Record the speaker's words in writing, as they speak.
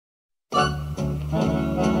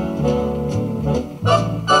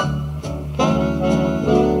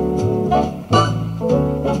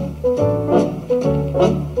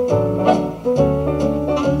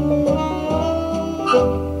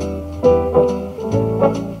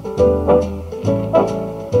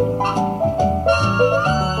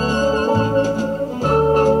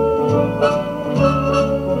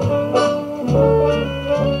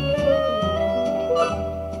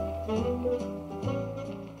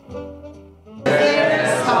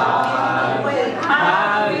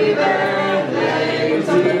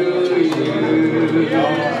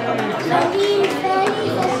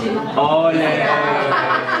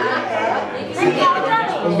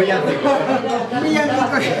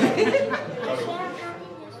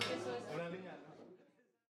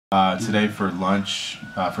Today for lunch,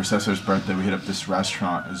 for Cesar's birthday, we hit up this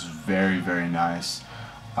restaurant. It was very, very nice.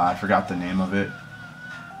 I forgot the name of it,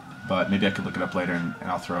 but maybe I could look it up later and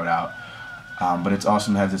I'll throw it out. But it's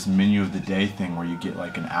awesome to have this menu of the day thing where you get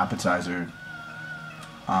like an appetizer.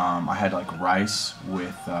 I had like rice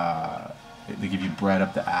with, they give you bread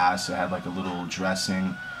up the ass. It had like a little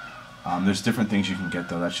dressing. There's different things you can get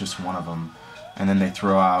though, that's just one of them. And then they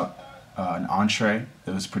throw out an entree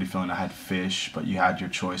that was pretty filling. I had fish, but you had your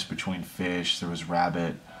choice between fish. There was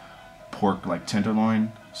rabbit, pork like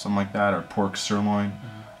tenderloin, something like that, or pork sirloin.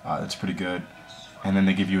 That's pretty good. And then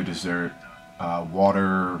they give you a dessert,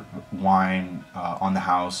 water, wine on the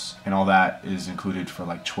house, and all that is included for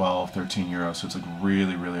like 12, 13 euros. So it's like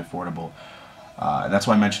really, really affordable. That's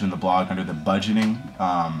why I mentioned in the blog under the budgeting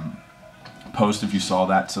post, if you saw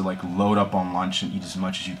that, to like load up on lunch and eat as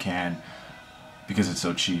much as you can because it's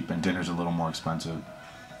so cheap, and dinner's a little more expensive.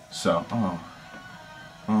 So,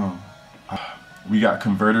 we got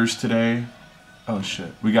converters today. Oh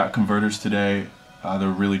shit, we got converters today. They're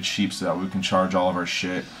really cheap so that we can charge all of our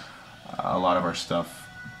shit. A lot of our stuff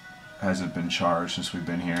hasn't been charged since we've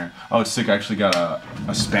been here. Oh, it's sick, I actually got a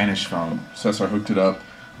Spanish phone. Cesar hooked it up.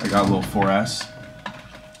 I got a little 4S,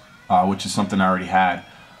 which is something I already had.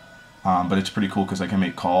 But it's pretty cool because I can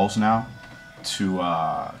make calls now to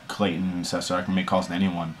Clayton and Cesar. I can make calls to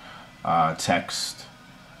anyone, text.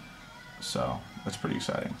 So that's pretty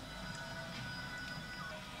exciting.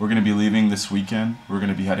 We're going to be leaving this weekend. We're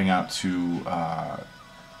going to be heading out to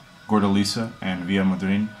Gordeliza and Villa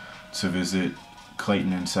Madrid to visit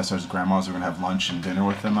Clayton and Cesar's grandmas. We're going to have lunch and dinner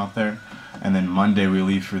with them out there. And then Monday we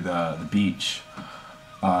leave for the beach.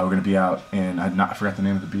 We're going to be out in, I forgot the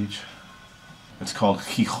name of the beach. It's called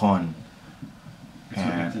Gijón.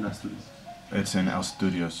 And it's in El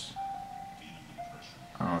Studios.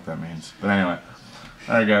 I don't know what that means. But anyway.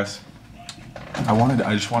 Alright guys.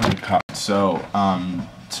 I just wanted to cut. So,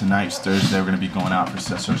 tonight's Thursday. We're going to be going out for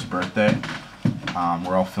Cesar's birthday.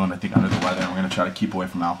 We're all feeling, I think, under the weather, and we're going to try to keep away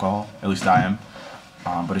from alcohol. At least I am.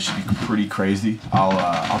 But it should be pretty crazy.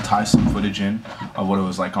 I'll tie some footage in of what it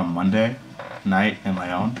was like on Monday night in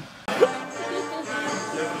Leon.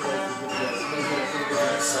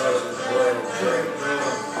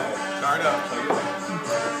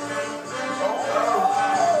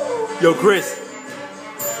 Yo, Chris.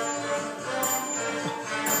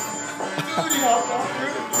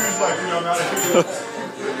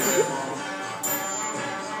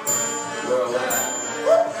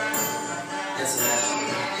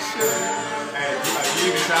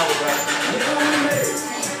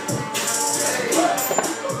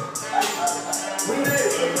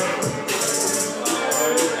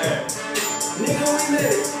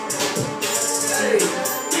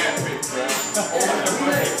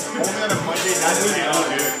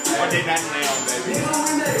 Monday night in Leon, baby.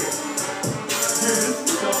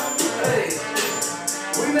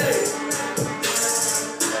 We made it.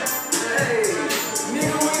 Hey,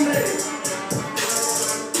 nigga, we made it.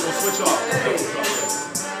 We'll switch off. Hey,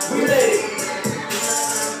 we made it.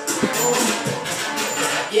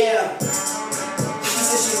 Yeah. She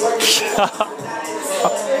said she working.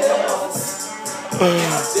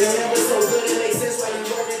 Damn, it's so good it makes sense why you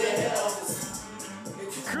working in hell.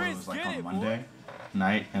 It was like on Monday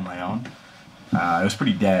night in Leon. It was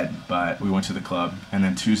pretty dead, but we went to the club, and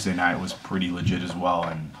then Tuesday night was pretty legit as well,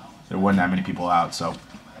 and there wasn't that many people out, so